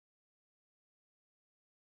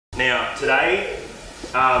Now, today,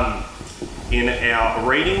 in our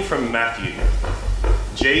reading from Matthew,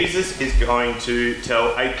 Jesus is going to tell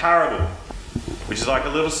a parable, which is like a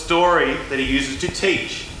little story that he uses to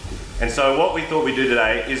teach. And so what we thought we'd do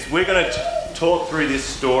today is we're going to talk through this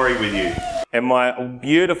story with you. And my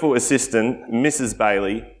beautiful assistant, Mrs.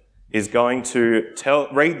 Bailey, is going to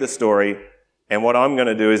read the story. And what I'm going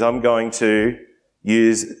to do is I'm going to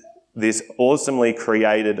use this awesomely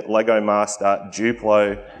created Lego Master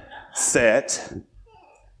Duplo set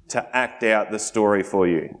to act out the story for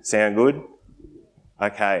you. Sound good?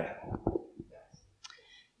 Okay.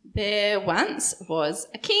 There once was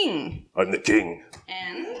a king. I'm the king.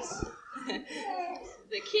 And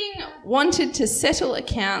the king wanted to settle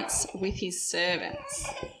accounts with his servants.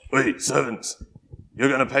 Wait, servants, you're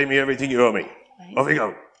going to pay me everything you owe me. Off you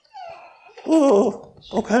go. Oh,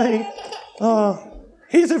 okay.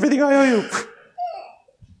 Here's everything I owe you.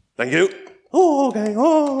 Thank you. Oh, okay.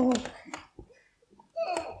 Oh.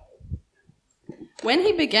 When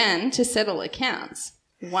he began to settle accounts,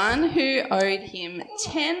 one who owed him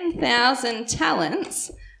 10,000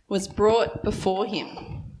 talents was brought before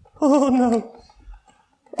him. Oh, no.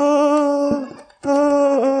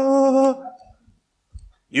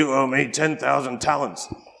 You owe me 10,000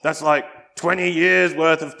 talents. That's like 20 years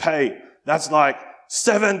worth of pay. That's like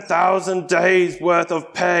 7,000 days worth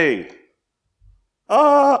of pay.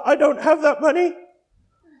 I don't have that money.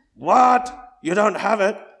 What? You don't have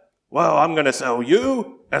it? Well, I'm going to sell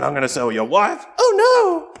you, and I'm going to sell your wife.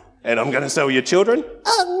 Oh, no. And I'm going to sell your children.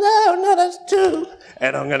 Oh, no, not us too.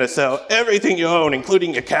 And I'm going to sell everything you own,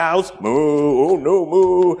 including your cows. Moo, oh, no,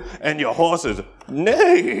 moo. And your horses.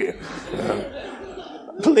 Nay.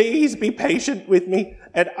 Please be patient with me,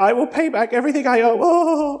 and I will pay back everything I owe.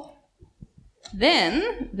 Oh.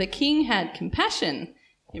 Then the king had compassion.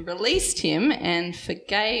 He released him and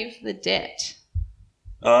forgave the debt.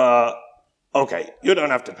 Okay, you don't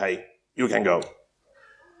have to pay. You can go.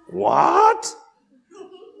 What?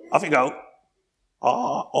 Off you go.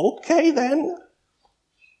 Okay then.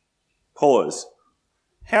 Pause.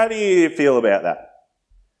 How do you feel about that?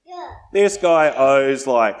 Yeah. This guy owes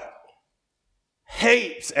like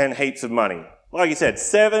heaps and heaps of money. Like you said,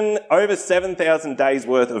 over 7,000 days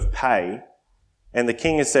worth of pay, and the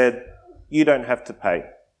king has said, you don't have to pay.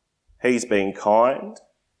 He's been kind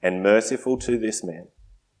and merciful to this man.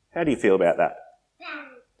 How do you feel about that?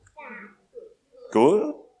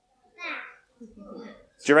 Good?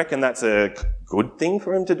 Do you reckon that's a good thing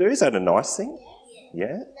for him to do? Is that a nice thing?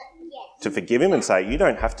 Yeah? To forgive him and say, you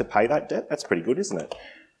don't have to pay that debt? That's pretty good, isn't it?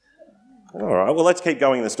 All right, well, let's keep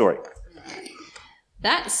going in the story.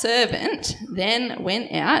 That servant then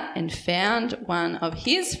went out and found one of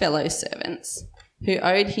his fellow servants who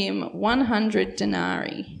owed him 100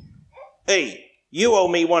 denarii. Hey, you owe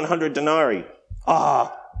me 100 denarii.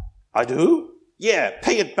 I do? Yeah,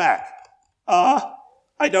 pay it back. I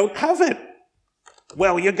don't have it.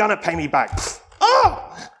 Well, you're gonna pay me back.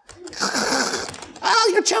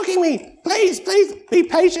 You're choking me. Please, be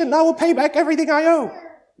patient. I will pay back everything I owe.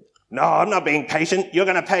 No, I'm not being patient. You're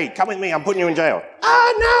gonna pay. Come with me. I'm putting you in jail.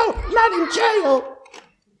 No, not in jail.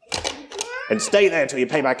 And stay there till you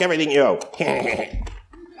pay back everything you owe.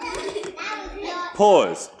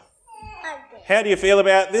 Pause. How do you feel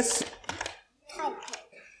about this?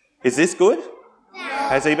 Is this good?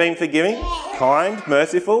 Has he been forgiving? Kind?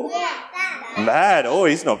 Merciful? Mad? Oh,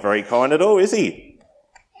 he's not very kind at all, is he?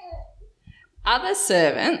 Other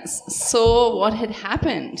servants saw what had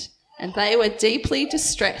happened and they were deeply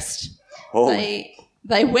distressed. Oh.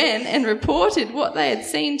 They went and reported what they had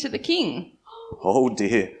seen to the king. Oh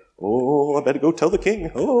dear. Oh, I better go tell the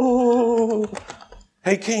king. Oh.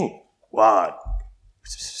 Hey, king. What?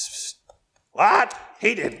 What?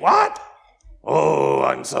 He did what? Oh,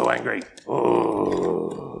 I'm so angry.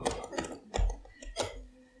 Oh.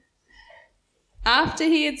 After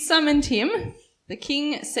he had summoned him, the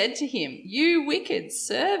king said to him, "You wicked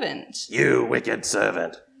servant. You wicked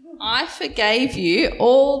servant. I forgave you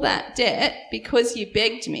all that debt because you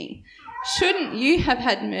begged me. Shouldn't you have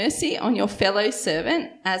had mercy on your fellow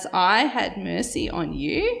servant as I had mercy on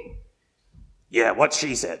you?" Yeah, what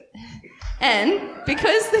she said. And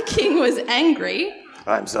because the king was angry,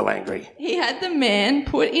 I'm so angry. he had the man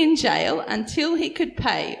put in jail until he could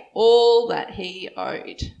pay all that he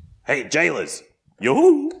owed. Hey, jailers.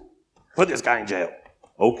 Yoo-hoo. Put this guy in jail.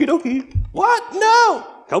 Okie dokie. What? No!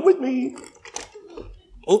 Come with me.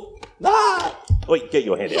 Oh, Wait, get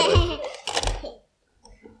your hand out of it.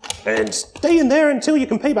 And stay in there until you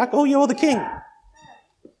can pay back all you owe the king.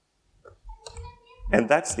 And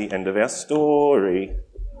that's the end of our story.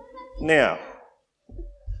 Now,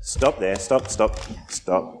 stop there. Stop.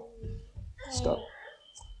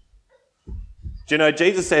 Do you know,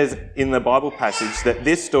 Jesus says in the Bible passage that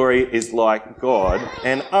this story is like God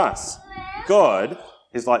and us. God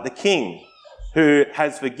is like the king who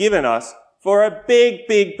has forgiven us for a big,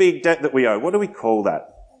 big, big debt that we owe. What do we call that?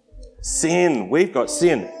 Sin. We've got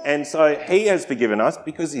sin. And so he has forgiven us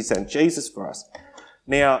because he sent Jesus for us.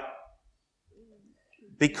 Now,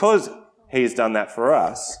 because he has done that for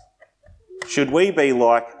us, should we be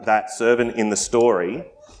like that servant in the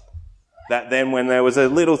story that then when there was a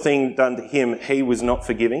little thing done to him, he was not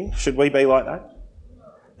forgiving? Should we be like that?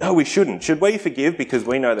 No, we shouldn't. Should we forgive because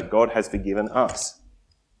we know that God has forgiven us?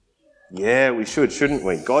 Yeah, we should, shouldn't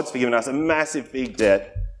we? God's forgiven us a massive big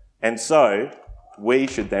debt, and so we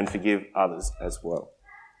should then forgive others as well.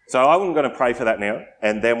 So I'm going to pray for that now,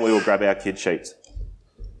 and then we will grab our kid sheets.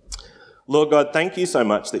 Lord God, thank you so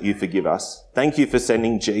much that you forgive us. Thank you for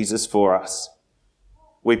sending Jesus for us.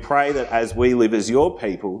 We pray that as we live as your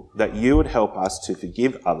people, that you would help us to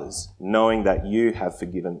forgive others, knowing that you have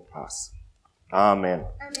forgiven us. Amen.